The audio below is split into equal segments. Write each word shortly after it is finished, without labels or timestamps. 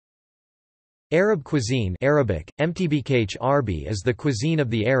Arab cuisine Arabic, mtbkh arbi is the cuisine of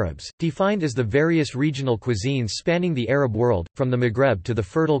the Arabs, defined as the various regional cuisines spanning the Arab world, from the Maghreb to the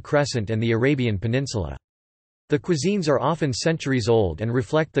Fertile Crescent and the Arabian Peninsula. The cuisines are often centuries old and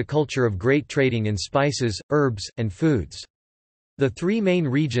reflect the culture of great trading in spices, herbs, and foods. The three main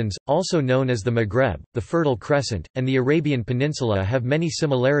regions, also known as the Maghreb, the Fertile Crescent, and the Arabian Peninsula have many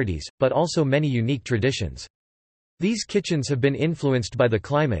similarities, but also many unique traditions. These kitchens have been influenced by the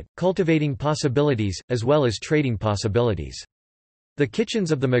climate, cultivating possibilities, as well as trading possibilities. The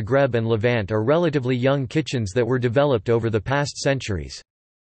kitchens of the Maghreb and Levant are relatively young kitchens that were developed over the past centuries.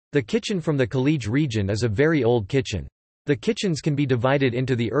 The kitchen from the Khaleej region is a very old kitchen. The kitchens can be divided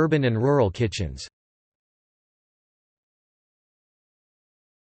into the urban and rural kitchens.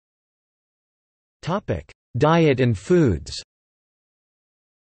 Diet and foods.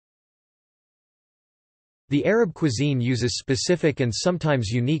 The Arab cuisine uses specific and sometimes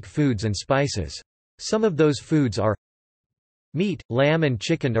unique foods and spices. Some of those foods are meat, lamb and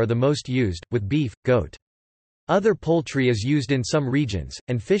chicken are the most used, with beef, goat. Other poultry is used in some regions,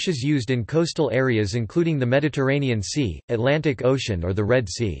 and fish is used in coastal areas including the Mediterranean Sea, Atlantic Ocean or the Red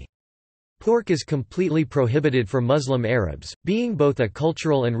Sea. Pork is completely prohibited for Muslim Arabs, being both a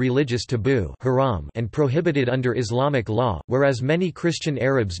cultural and religious taboo haram and prohibited under Islamic law, whereas many Christian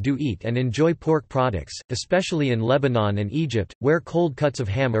Arabs do eat and enjoy pork products, especially in Lebanon and Egypt, where cold cuts of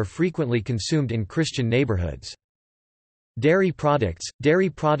ham are frequently consumed in Christian neighborhoods. Dairy products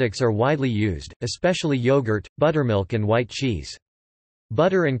are widely used, especially yogurt, buttermilk and white cheese.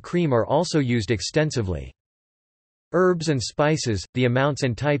 Butter and cream are also used extensively. Herbs and spices, the amounts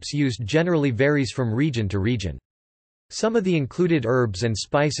and types used generally varies from region to region. Some of the included herbs and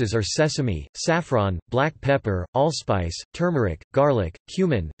spices are sesame, saffron, black pepper, allspice, turmeric, garlic,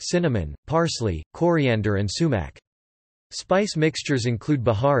 cumin, cinnamon, parsley, coriander and sumac. Spice mixtures include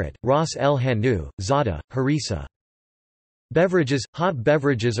baharat, ras el hanu, za'atar, harissa. Beverages – hot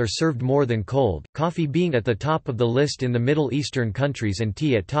beverages are served more than cold, coffee being at the top of the list in the Middle Eastern countries and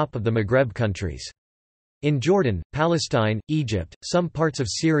tea at top of the Maghreb countries. In Jordan, Palestine, Egypt, some parts of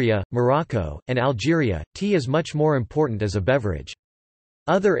Syria, Morocco, and Algeria, tea is much more important as a beverage.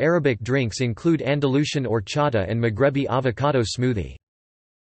 Other Arabic drinks include Andalusian horchata and Maghrebi avocado smoothie.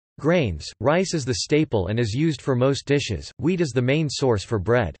 Grains – rice is the staple and is used for most dishes, wheat is the main source for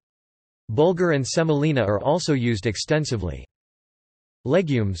bread. Bulgur and semolina are also used extensively.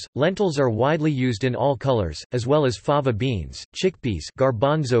 Legumes – lentils are widely used in all colors, as well as fava beans, chickpeas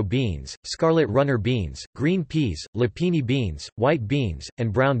garbanzo beans, scarlet runner beans, green peas, lapini beans, white beans,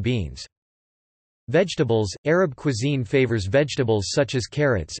 and brown beans. Vegetables – Arab cuisine favors vegetables such as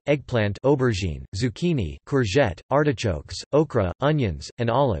carrots, eggplant aubergine, zucchini, courgette, artichokes, okra, onions,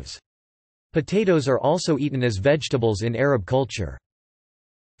 and olives. Potatoes are also eaten as vegetables in Arab culture.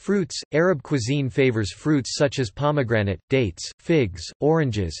 Fruits – Arab cuisine favors fruits such as pomegranate, dates, figs,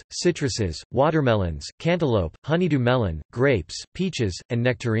 oranges, citruses, watermelons, cantaloupe, honeydew melon, grapes, peaches, and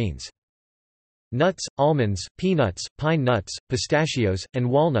nectarines. Nuts – almonds, peanuts, pine nuts, pistachios, and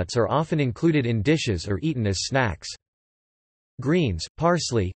walnuts are often included in dishes or eaten as snacks. Greens –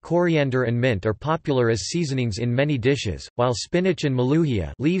 parsley, coriander and mint are popular as seasonings in many dishes, while spinach and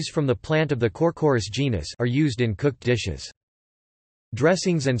maluhia, leaves from the plant of the Corchorus genus, are used in cooked dishes.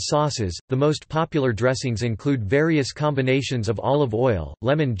 Dressings and sauces – the most popular dressings include various combinations of olive oil,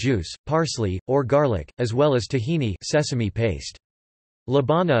 lemon juice, parsley, or garlic, as well as tahini sesame paste.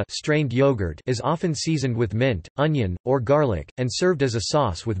 Labana strained yogurt is often seasoned with mint, onion, or garlic, and served as a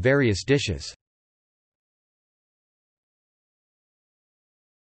sauce with various dishes.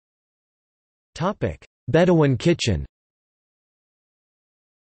 Bedouin kitchen.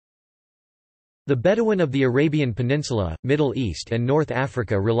 The Bedouin of the Arabian Peninsula, Middle East and North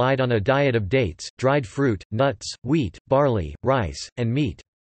Africa relied on a diet of dates, dried fruit, nuts, wheat, barley, rice, and meat.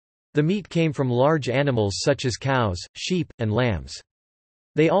 The meat came from large animals such as cows, sheep, and lambs.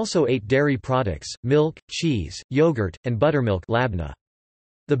 They also ate dairy products, milk, cheese, yogurt, and buttermilk labna.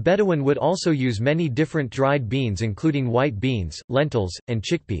 The Bedouin would also use many different dried beans including white beans, lentils, and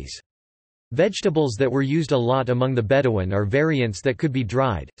chickpeas. Vegetables that were used a lot among the Bedouin are variants that could be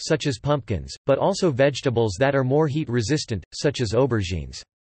dried, such as pumpkins, but also vegetables that are more heat-resistant, such as aubergines.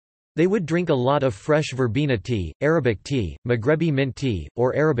 They would drink a lot of fresh verbena tea, Arabic tea, Maghrebi mint tea,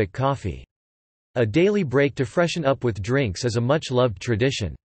 or Arabic coffee. A daily break to freshen up with drinks is a much-loved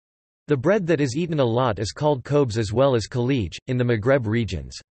tradition. The bread that is eaten a lot is called khobz as well as Khaleej, in the Maghreb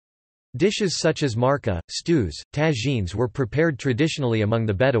regions. Dishes such as marka, stews, tagines were prepared traditionally among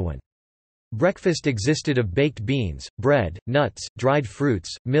the Bedouin. Breakfast existed of baked beans, bread, nuts, dried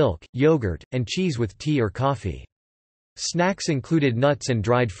fruits, milk, yogurt, and cheese with tea or coffee. Snacks included nuts and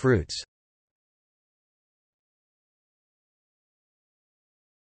dried fruits.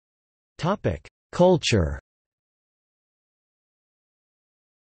 Culture.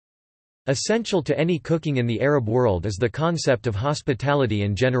 Essential to any cooking in the Arab world is the concept of hospitality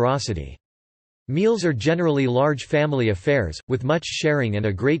and generosity. Meals are generally large family affairs, with much sharing and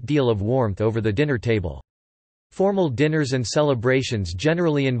a great deal of warmth over the dinner table. Formal dinners and celebrations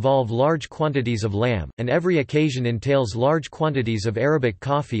generally involve large quantities of lamb, and every occasion entails large quantities of Arabic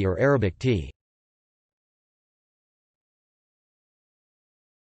coffee or Arabic tea.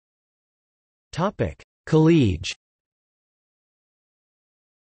 Khaleej.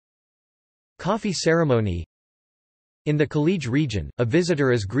 Coffee ceremony. In the Khaleej region, a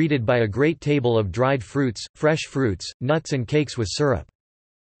visitor is greeted by a great table of dried fruits, fresh fruits, nuts and cakes with syrup.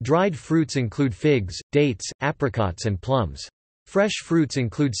 Dried fruits include figs, dates, apricots and plums. Fresh fruits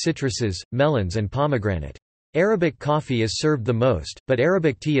include citruses, melons and pomegranate. Arabic coffee is served the most, but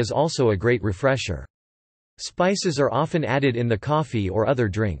Arabic tea is also a great refresher. Spices are often added in the coffee or other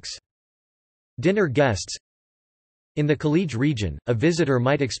drinks. Dinner guests. In the Khaleej region, a visitor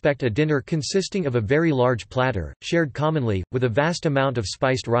might expect a dinner consisting of a very large platter, shared commonly, with a vast amount of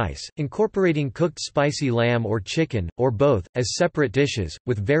spiced rice, incorporating cooked spicy lamb or chicken, or both, as separate dishes,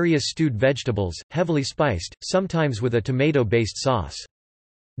 with various stewed vegetables, heavily spiced, sometimes with a tomato-based sauce.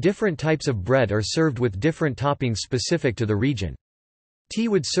 Different types of bread are served with different toppings specific to the region. Tea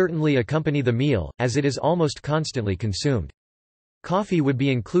would certainly accompany the meal, as it is almost constantly consumed. Coffee would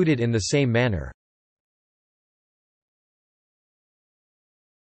be included in the same manner.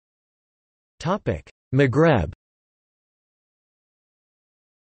 Maghreb.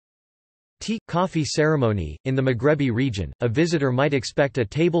 Tea-coffee ceremony. In the Maghrebi region, a visitor might expect a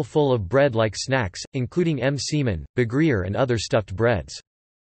table full of bread-like snacks, including semen, bagrir and other stuffed breads.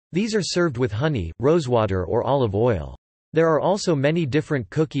 These are served with honey, rosewater or olive oil. There are also many different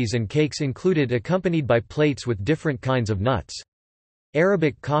cookies and cakes included, accompanied by plates with different kinds of nuts.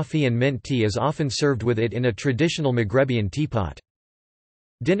 Arabic coffee and mint tea is often served with it in a traditional Maghrebian teapot.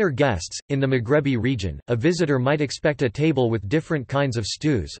 Dinner guests. In the Maghrebi region, a visitor might expect a table with different kinds of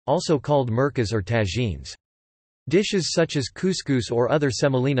stews, also called merkas or tagines. Dishes such as couscous or other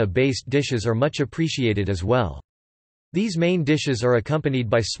semolina-based dishes are much appreciated as well. These main dishes are accompanied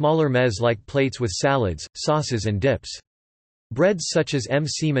by smaller meze-like plates with salads, sauces and dips. Breads such as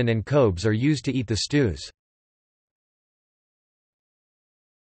semen and khobz are used to eat the stews.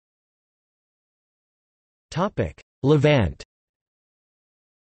 Levant.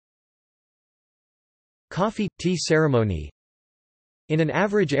 Coffee-tea ceremony. In an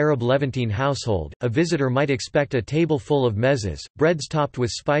average Arab Levantine household, a visitor might expect a table full of mezes, breads topped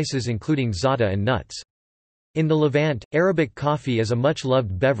with spices including za'atar and nuts. In the Levant, Arabic coffee is a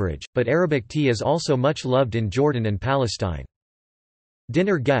much-loved beverage, but Arabic tea is also much loved in Jordan and Palestine.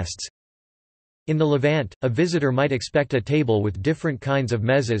 Dinner guests. In the Levant, a visitor might expect a table with different kinds of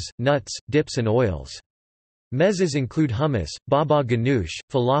mezes, nuts, dips and oils. Mezes include hummus, baba ganoush,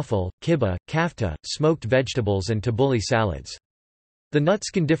 falafel, kibbeh, kafta, smoked vegetables and tabbouleh salads. The nuts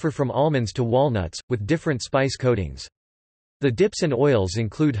can differ from almonds to walnuts, with different spice coatings. The dips and oils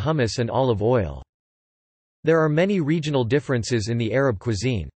include hummus and olive oil. There are many regional differences in the Arab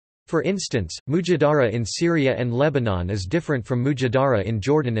cuisine. For instance, mujadara in Syria and Lebanon is different from mujadara in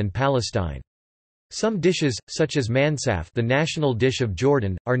Jordan and Palestine. Some dishes, such as mansaf, the national dish of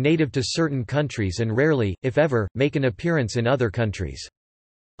Jordan, are native to certain countries and rarely, if ever, make an appearance in other countries.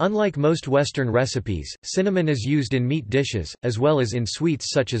 Unlike most Western recipes, cinnamon is used in meat dishes, as well as in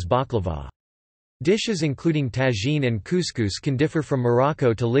sweets such as baklava. Dishes including tagine and couscous can differ from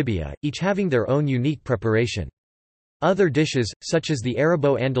Morocco to Libya, each having their own unique preparation. Other dishes, such as the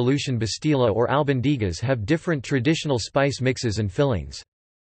Arabo-Andalusian bastila or albondigas, have different traditional spice mixes and fillings.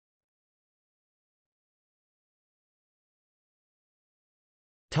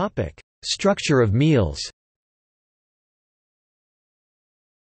 Structure of meals.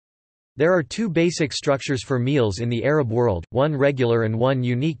 There are two basic structures for meals in the Arab world, one regular and one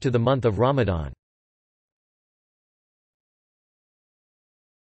unique to the month of Ramadan.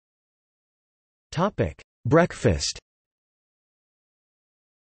 Breakfast.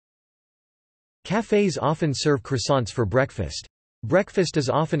 Cafes often serve croissants for breakfast. Breakfast is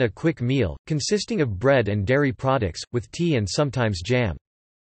often a quick meal, consisting of bread and dairy products, with tea and sometimes jam.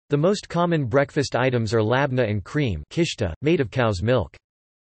 The most common breakfast items are labna and cream kishta, made of cow's milk.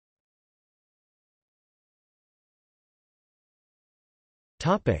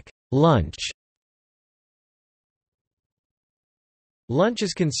 Lunch. Lunch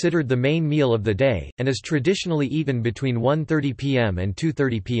is considered the main meal of the day, and is traditionally eaten between 1:30 p.m. and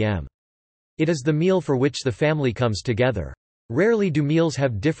 2:30 p.m. It is the meal for which the family comes together. Rarely do meals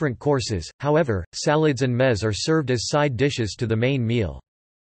have different courses, however, salads and meze are served as side dishes to the main meal.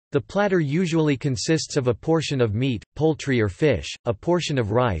 The platter usually consists of a portion of meat, poultry or fish, a portion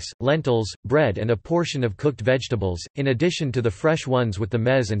of rice, lentils, bread and a portion of cooked vegetables, in addition to the fresh ones with the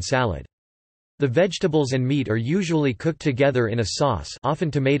meze and salad. The vegetables and meat are usually cooked together in a sauce, often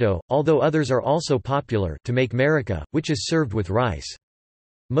tomato, although others are also popular, to make marika, which is served with rice.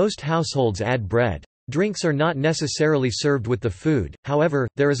 Most households add bread. Drinks are not necessarily served with the food, however,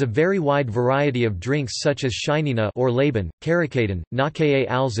 there is a very wide variety of drinks such as shinina or laban, karakadan, nakaya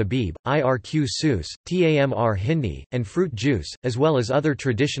al-zabib, irq sus, tamr hindi, and fruit juice, as well as other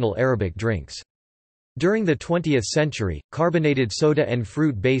traditional Arabic drinks. During the 20th century, carbonated soda and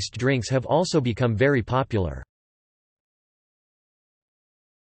fruit-based drinks have also become very popular.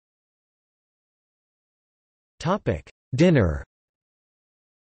 Dinner.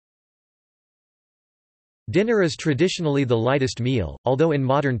 Dinner is traditionally the lightest meal, although in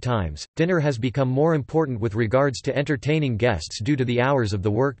modern times, dinner has become more important with regards to entertaining guests due to the hours of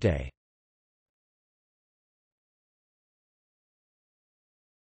the workday.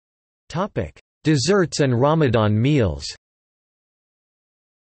 Desserts and Ramadan meals.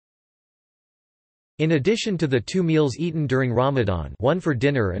 In addition to the two meals eaten during Ramadan, one for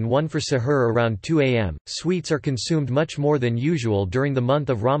dinner and one for Suhur around 2 am, sweets are consumed much more than usual during the month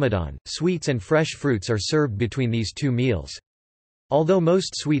of Ramadan. Sweets and fresh fruits are served between these two meals. Although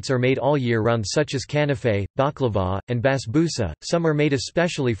most sweets are made all year round such as kanafe, baklava, and basbousa, some are made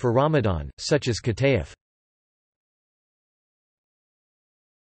especially for Ramadan, such as katayef.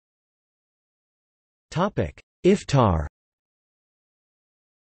 Iftar.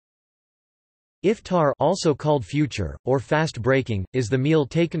 Iftar, also called future, or fast breaking, is the meal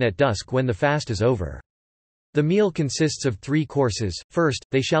taken at dusk when the fast is over. The meal consists of 3 courses. First,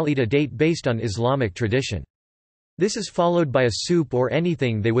 they shall eat a date based on Islamic tradition. This is followed by a soup or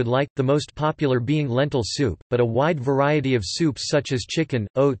anything they would like, the most popular being lentil soup, but a wide variety of soups such as chicken,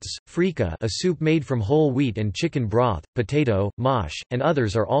 oats, frika, a soup made from whole wheat and chicken broth, potato, mash, and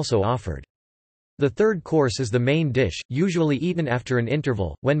others are also offered. The third course is the main dish, usually eaten after an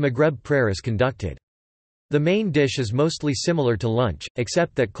interval, when Maghreb prayer is conducted. The main dish is mostly similar to lunch,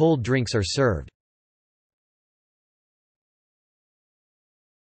 except that cold drinks are served.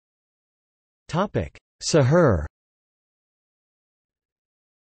 Suhur.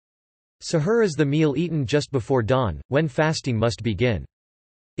 Suhur is the meal eaten just before dawn, when fasting must begin.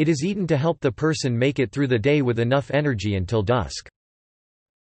 It is eaten to help the person make it through the day with enough energy until dusk.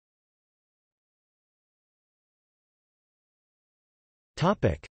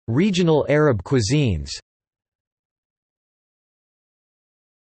 Regional Arab cuisines.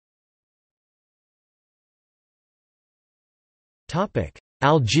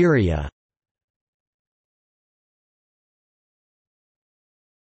 Algeria.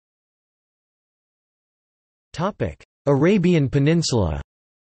 Arabian Peninsula.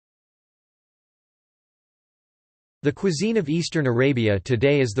 The cuisine of Eastern Arabia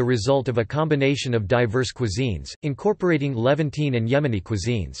today is the result of a combination of diverse cuisines, incorporating Levantine and Yemeni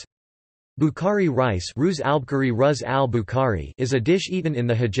cuisines. Bukhari rice Ruz al-Bukhari is a dish eaten in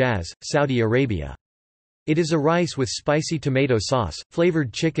the Hejaz, Saudi Arabia. It is a rice with spicy tomato sauce,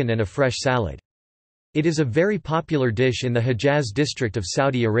 flavored chicken and a fresh salad. It is a very popular dish in the Hejaz district of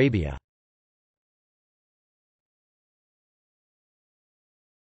Saudi Arabia.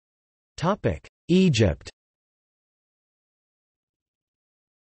 Egypt.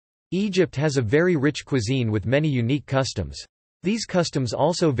 Egypt has a very rich cuisine with many unique customs. These customs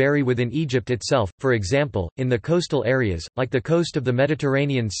also vary within Egypt itself, for example, in the coastal areas, like the coast of the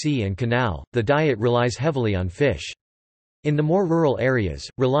Mediterranean Sea and Canal, the diet relies heavily on fish. In the more rural areas,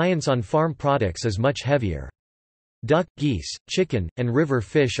 reliance on farm products is much heavier. Duck, geese, chicken, and river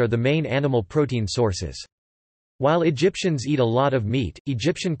fish are the main animal protein sources. While Egyptians eat a lot of meat,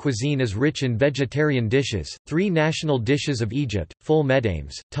 Egyptian cuisine is rich in vegetarian dishes. 3 national dishes of Egypt, ful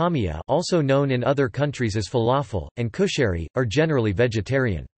medames, tamia, also known in other countries as falafel, and kushari, are generally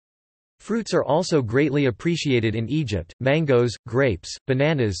vegetarian. Fruits are also greatly appreciated in Egypt. Mangoes, grapes,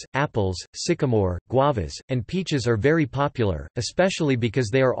 bananas, apples, sycamore, guavas, and peaches are very popular, especially because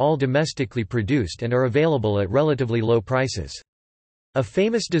they are all domestically produced and are available at relatively low prices. A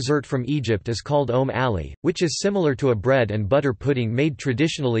famous dessert from Egypt is called ali, which is similar to a bread and butter pudding made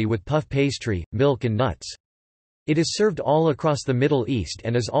traditionally with puff pastry, milk and nuts. It is served all across the Middle East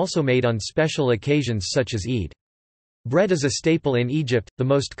and is also made on special occasions such as Eid. Bread is a staple in Egypt. The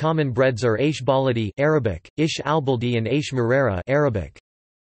most common breads are aish baladi Arabic, ish al-baldi and aish marera Arabic.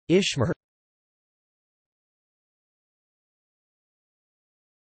 Ishmar.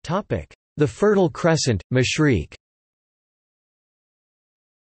 The Fertile Crescent, Mashriq.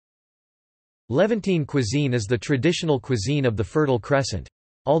 Levantine cuisine is the traditional cuisine of the Fertile Crescent.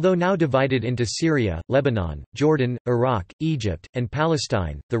 Although now divided into Syria, Lebanon, Jordan, Iraq, Egypt, and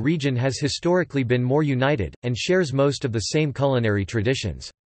Palestine, the region has historically been more united, and shares most of the same culinary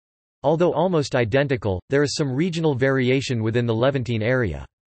traditions. Although almost identical, there is some regional variation within the Levantine area.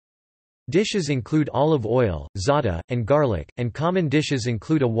 Dishes include olive oil, za'atar, and garlic, and common dishes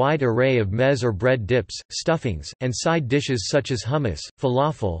include a wide array of meze or bread dips, stuffings, and side dishes such as hummus,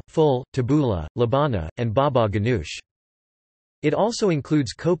 falafel, ful, tabbouleh, labana, and baba ganoush. It also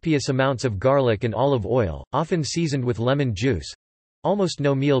includes copious amounts of garlic and olive oil, often seasoned with lemon juice. Almost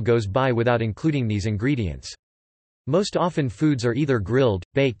no meal goes by without including these ingredients. Most often foods are either grilled,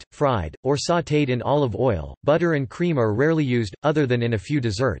 baked, fried, or sautéed in olive oil. Butter and cream are rarely used, other than in a few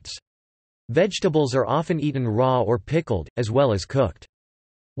desserts. Vegetables are often eaten raw or pickled, as well as cooked.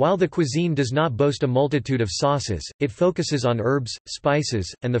 While the cuisine does not boast a multitude of sauces, it focuses on herbs,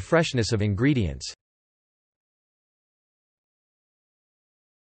 spices, and the freshness of ingredients.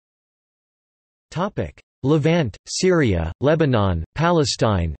 Levant, Syria, Lebanon,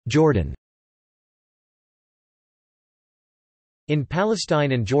 Palestine, Jordan. In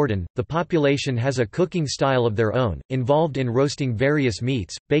Palestine and Jordan, the population has a cooking style of their own, involved in roasting various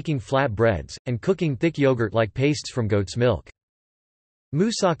meats, baking flat breads, and cooking thick yogurt-like pastes from goat's milk.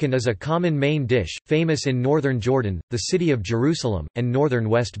 Moussakhan is a common main dish, famous in northern Jordan, the city of Jerusalem, and northern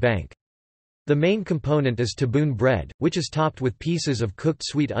West Bank. The main component is taboon bread, which is topped with pieces of cooked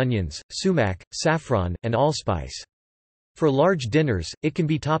sweet onions, sumac, saffron, and allspice. For large dinners, it can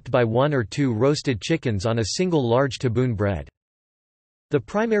be topped by 1 or 2 roasted chickens on a single large taboon bread. The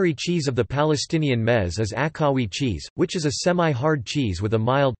primary cheese of the Palestinian meze is Akawi cheese, which is a semi-hard cheese with a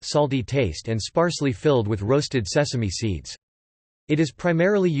mild, salty taste and sparsely filled with roasted sesame seeds. It is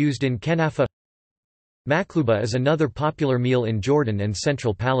primarily used in kenafa. Maklouba is another popular meal in Jordan and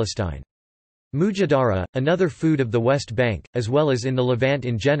central Palestine. Mujadara, another food of the West Bank, as well as in the Levant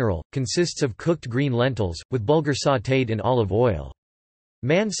in general, consists of cooked green lentils, with bulgur sautéed in olive oil.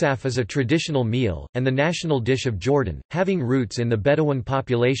 Mansaf is a traditional meal, and the national dish of Jordan, having roots in the Bedouin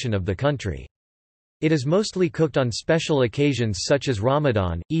population of the country. It is mostly cooked on special occasions such as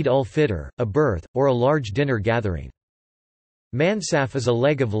Ramadan, Eid ul-Fitr, a birth, or a large dinner gathering. Mansaf is a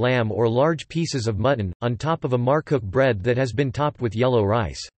leg of lamb or large pieces of mutton, on top of a marcook bread that has been topped with yellow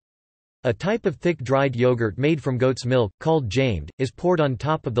rice. A type of thick dried yogurt made from goat's milk, called jamed, is poured on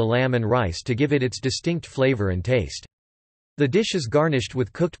top of the lamb and rice to give it its distinct flavor and taste. The dish is garnished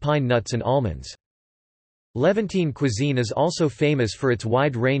with cooked pine nuts and almonds. Levantine cuisine is also famous for its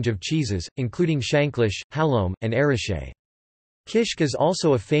wide range of cheeses, including shanklish, halloum, and arache. Kishk is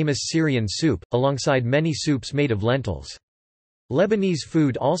also a famous Syrian soup, alongside many soups made of lentils. Lebanese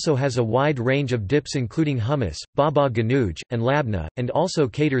food also has a wide range of dips including hummus, baba ganoush, and labna, and also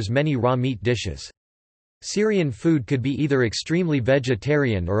caters many raw meat dishes. Syrian food could be either extremely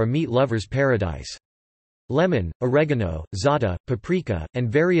vegetarian or a meat lover's paradise. Lemon, oregano, za'atar, paprika, and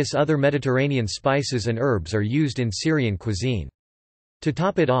various other Mediterranean spices and herbs are used in Syrian cuisine. To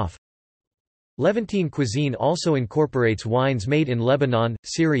top it off, Levantine cuisine also incorporates wines made in Lebanon,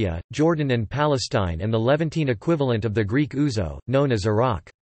 Syria, Jordan and Palestine and the Levantine equivalent of the Greek ouzo, known as Iraq.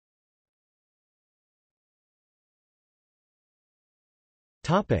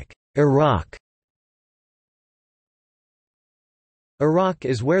 Iraq. Iraq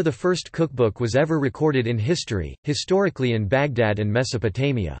is where the first cookbook was ever recorded in history, historically in Baghdad and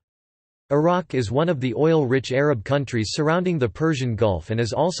Mesopotamia. Iraq is one of the oil-rich Arab countries surrounding the Persian Gulf and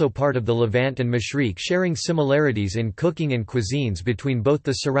is also part of the Levant and Mashriq, sharing similarities in cooking and cuisines between both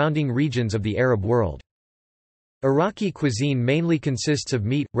the surrounding regions of the Arab world. Iraqi cuisine mainly consists of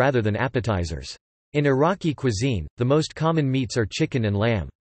meat, rather than appetizers. In Iraqi cuisine, the most common meats are chicken and lamb.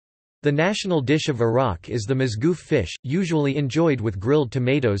 The national dish of Iraq is the mazghouf fish, usually enjoyed with grilled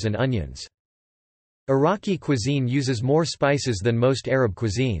tomatoes and onions. Iraqi cuisine uses more spices than most Arab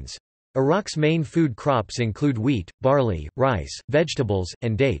cuisines. Iraq's main food crops include wheat, barley, rice, vegetables,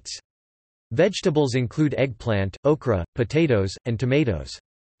 and dates. Vegetables include eggplant, okra, potatoes, and tomatoes.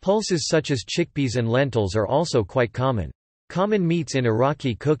 Pulses such as chickpeas and lentils are also quite common. Common meats in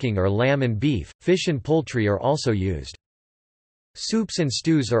Iraqi cooking are lamb and beef, fish and poultry are also used. Soups and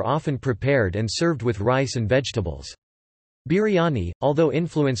stews are often prepared and served with rice and vegetables. Biryani, although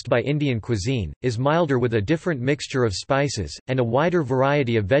influenced by Indian cuisine, is milder with a different mixture of spices, and a wider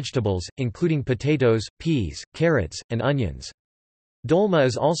variety of vegetables, including potatoes, peas, carrots, and onions. Dolma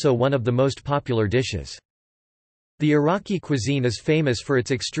is also one of the most popular dishes. The Iraqi cuisine is famous for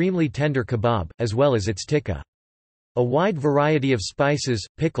its extremely tender kebab, as well as its tikka. A wide variety of spices,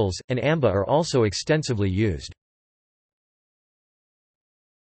 pickles, and amba are also extensively used.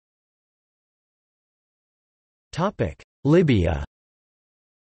 Libya.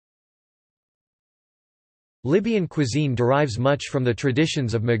 Libyan cuisine derives much from the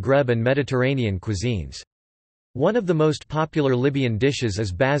traditions of Maghreb and Mediterranean cuisines. One of the most popular Libyan dishes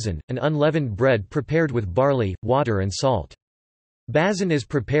is bazin, an unleavened bread prepared with barley, water and salt. Bazin is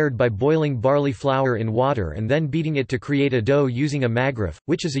prepared by boiling barley flour in water and then beating it to create a dough using a maghrif,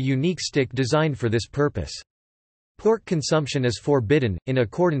 which is a unique stick designed for this purpose. Pork consumption is forbidden, in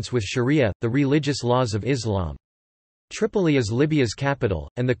accordance with Sharia, the religious laws of Islam. Tripoli is Libya's capital,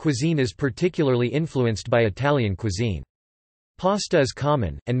 and the cuisine is particularly influenced by Italian cuisine. Pasta is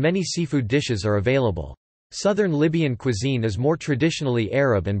common, and many seafood dishes are available. Southern Libyan cuisine is more traditionally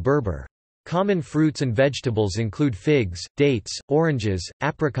Arab and Berber. Common fruits and vegetables include figs, dates, oranges,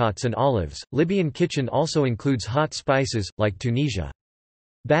 apricots and olives. Libyan kitchen also includes hot spices, like Tunisia.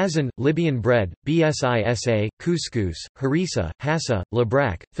 Bazin, Libyan bread, bsisa, couscous, harissa, hassa,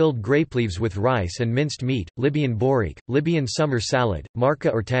 labrak, filled grape leaves with rice and minced meat, Libyan borik, Libyan summer salad,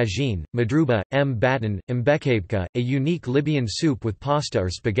 marka or tagine, madruba, batten, mbekabka, a unique Libyan soup with pasta or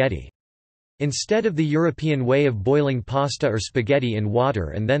spaghetti. Instead of the European way of boiling pasta or spaghetti in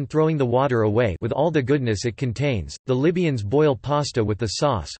water and then throwing the water away with all the goodness it contains, the Libyans boil pasta with the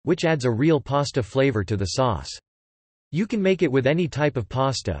sauce, which adds a real pasta flavor to the sauce. You can make it with any type of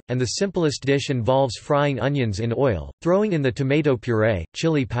pasta, and the simplest dish involves frying onions in oil, throwing in the tomato puree,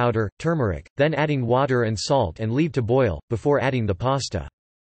 chili powder, turmeric, then adding water and salt and leave to boil, before adding the pasta.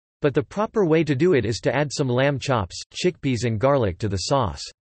 But the proper way to do it is to add some lamb chops, chickpeas and garlic to the sauce.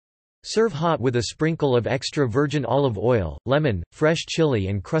 Serve hot with a sprinkle of extra virgin olive oil, lemon, fresh chili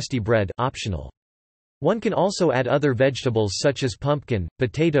and crusty bread optional. One can also add other vegetables such as pumpkin,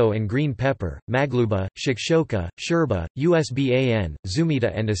 potato and green pepper, magluba, shakshoka, shurba, usban,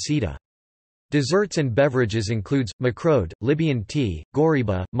 zumita and asida. Desserts and beverages includes, makrode, Libyan tea,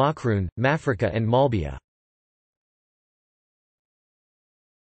 goriba, makroun, mafrika and malbia.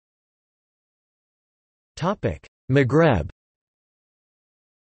 Maghreb.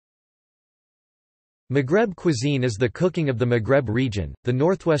 Maghreb cuisine is the cooking of the Maghreb region, the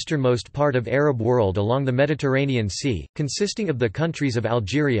northwesternmost part of Arab world along the Mediterranean Sea, consisting of the countries of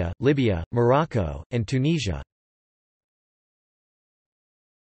Algeria, Libya, Morocco, and Tunisia.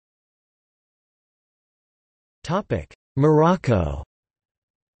 Morocco.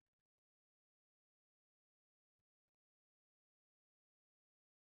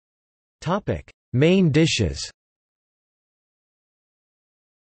 Main dishes.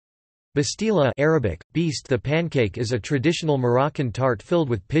 Bastila Arabic, beast the pancake is a traditional Moroccan tart filled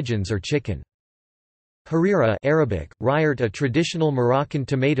with pigeons or chicken. Harira Arabic, ryert a traditional Moroccan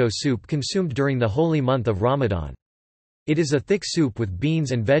tomato soup consumed during the holy month of Ramadan. It is a thick soup with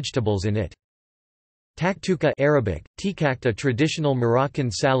beans and vegetables in it. Taktuka Arabic, tikakt a traditional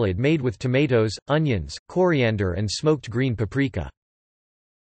Moroccan salad made with tomatoes, onions, coriander and smoked green paprika.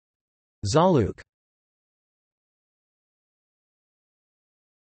 Zalouk.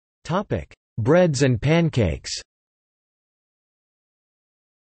 Breads and pancakes.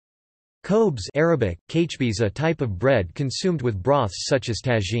 Khobz Arabic, kachbis a type of bread consumed with broths such as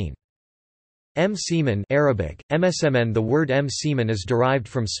tagine. Semen Arabic, msmn. The word semen is derived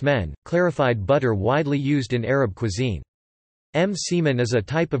from smen, clarified butter widely used in Arab cuisine. Semen is a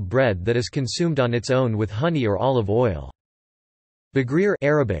type of bread that is consumed on its own with honey or olive oil. Bagrir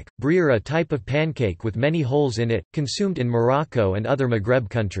Arabic, brir a type of pancake with many holes in it, consumed in Morocco and other Maghreb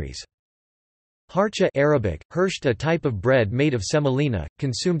countries. Harcha Arabic, hirsht a type of bread made of semolina,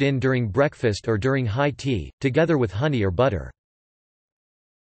 consumed during breakfast or during high tea, together with honey or butter.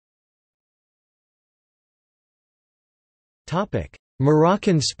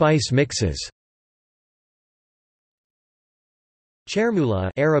 Moroccan spice mixes.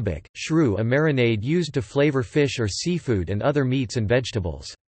 Chermoula Arabic, shrew a marinade used to flavor fish or seafood and other meats and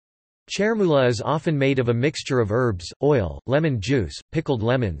vegetables. Chermoula is often made of a mixture of herbs, oil, lemon juice, pickled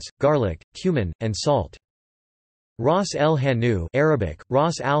lemons, garlic, cumin, and salt. Ras el Hanu Arabic,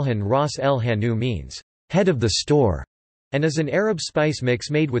 Ras al-Han. Ras el Hanu means, head of the store, and is an Arab spice mix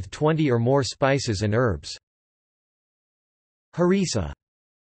made with 20 or more spices and herbs. Harissa.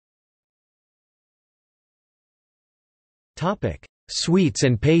 Sweets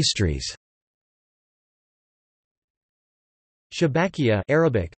and pastries. Shabakia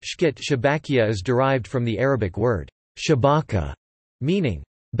Arabic, shkit. Shabakia is derived from the Arabic word shabaka, meaning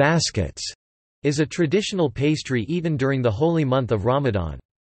baskets, is a traditional pastry eaten during the holy month of Ramadan.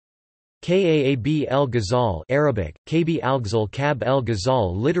 Kaab el Ghazal Arabic, kb al-Ghazal. Kab el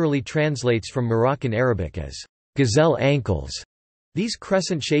Ghazal literally translates from Moroccan Arabic as gazelle ankles. These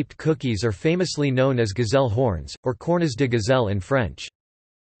crescent-shaped cookies are famously known as gazelle horns, or cornes de gazelle in French.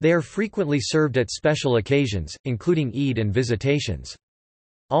 They are frequently served at special occasions, including Eid and visitations.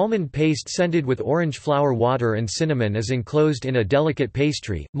 Almond paste scented with orange flower water and cinnamon is enclosed in a delicate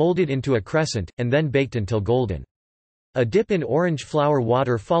pastry, molded into a crescent, and then baked until golden. A dip in orange flower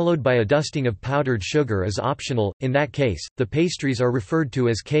water followed by a dusting of powdered sugar is optional. In that case, the pastries are referred to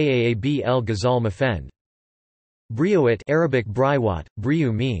as kaab el ghazal mafend. Briouat, Arabic briwat,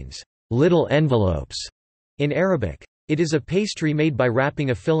 briou means little envelopes in Arabic. It is a pastry made by wrapping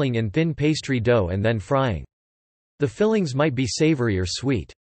a filling in thin pastry dough and then frying. The fillings might be savory or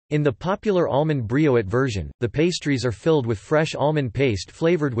sweet. In the popular almond briouat version, the pastries are filled with fresh almond paste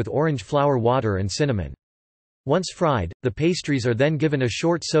flavored with orange flower water and cinnamon. Once fried, the pastries are then given a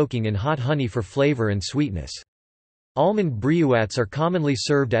short soaking in hot honey for flavor and sweetness. Almond briouats are commonly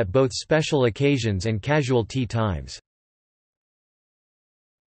served at both special occasions and casual tea times.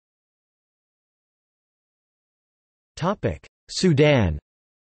 Sudan.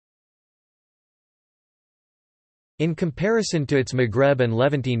 In comparison to its Maghreb and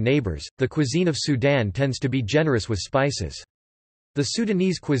Levantine neighbors, the cuisine of Sudan tends to be generous with spices. The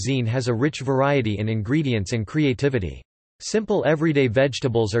Sudanese cuisine has a rich variety in ingredients and creativity. Simple everyday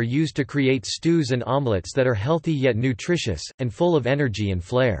vegetables are used to create stews and omelets that are healthy yet nutritious, and full of energy and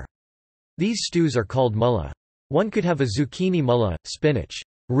flair. These stews are called mullah. One could have a zucchini mullah, spinach,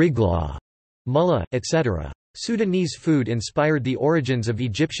 rigla, mullah, etc. Sudanese food inspired the origins of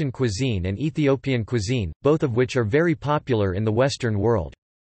Egyptian cuisine and Ethiopian cuisine, both of which are very popular in the Western world.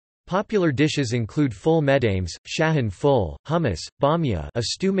 Popular dishes include ful medames, shahan ful, hummus, bamia, a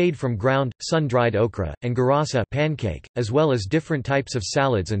stew made from ground, sun-dried okra, and garasa, pancake, as well as different types of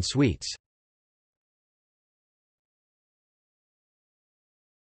salads and sweets.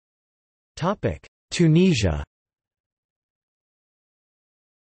 Topic: Tunisia.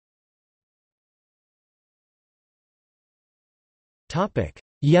 Topic: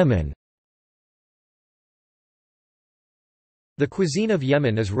 Yemen. The cuisine of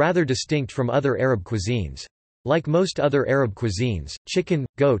Yemen is rather distinct from other Arab cuisines. Like most other Arab cuisines, chicken,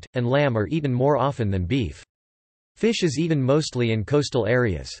 goat, and lamb are eaten more often than beef. Fish is eaten mostly in coastal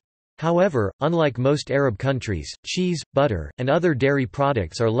areas. However, unlike most Arab countries, cheese, butter, and other dairy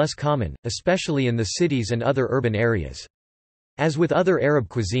products are less common, especially in the cities and other urban areas. As with other Arab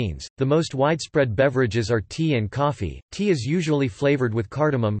cuisines, the most widespread beverages are tea and coffee. Tea is usually flavored with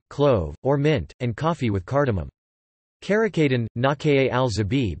cardamom, clove, or mint, and coffee with cardamom. Karakadan, nak'e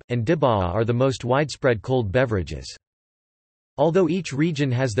al-zabib, and dibaa are the most widespread cold beverages. Although each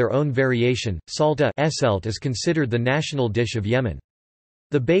region has their own variation, salta is considered the national dish of Yemen.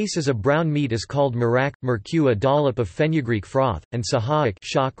 The base is a brown meat is called marak, merku, a dollop of fenugreek froth, and sahak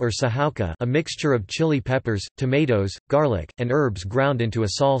or sahauka, a mixture of chili peppers, tomatoes, garlic, and herbs ground into a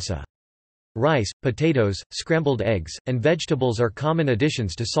salsa. Rice, potatoes, scrambled eggs, and vegetables are common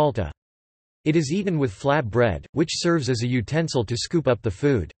additions to salta. It is eaten with flat bread, which serves as a utensil to scoop up the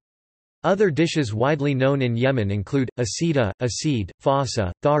food. Other dishes widely known in Yemen include, asida, asid,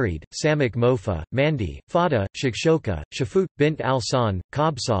 fasa, tharid, samak mofa, mandi, fada, shakshoka, shafut, bint al-san,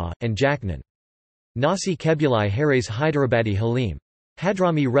 kabsa, and jaknan. Nasi kebulai hares Hyderabadi halim.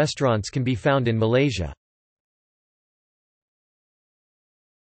 Hadrami restaurants can be found in Malaysia.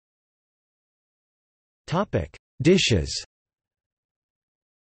 Dishes.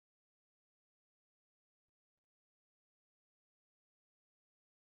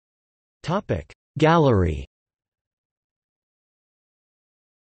 Gallery.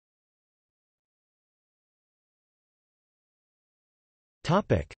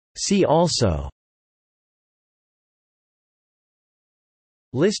 See also: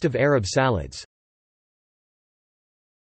 List of Arab salads.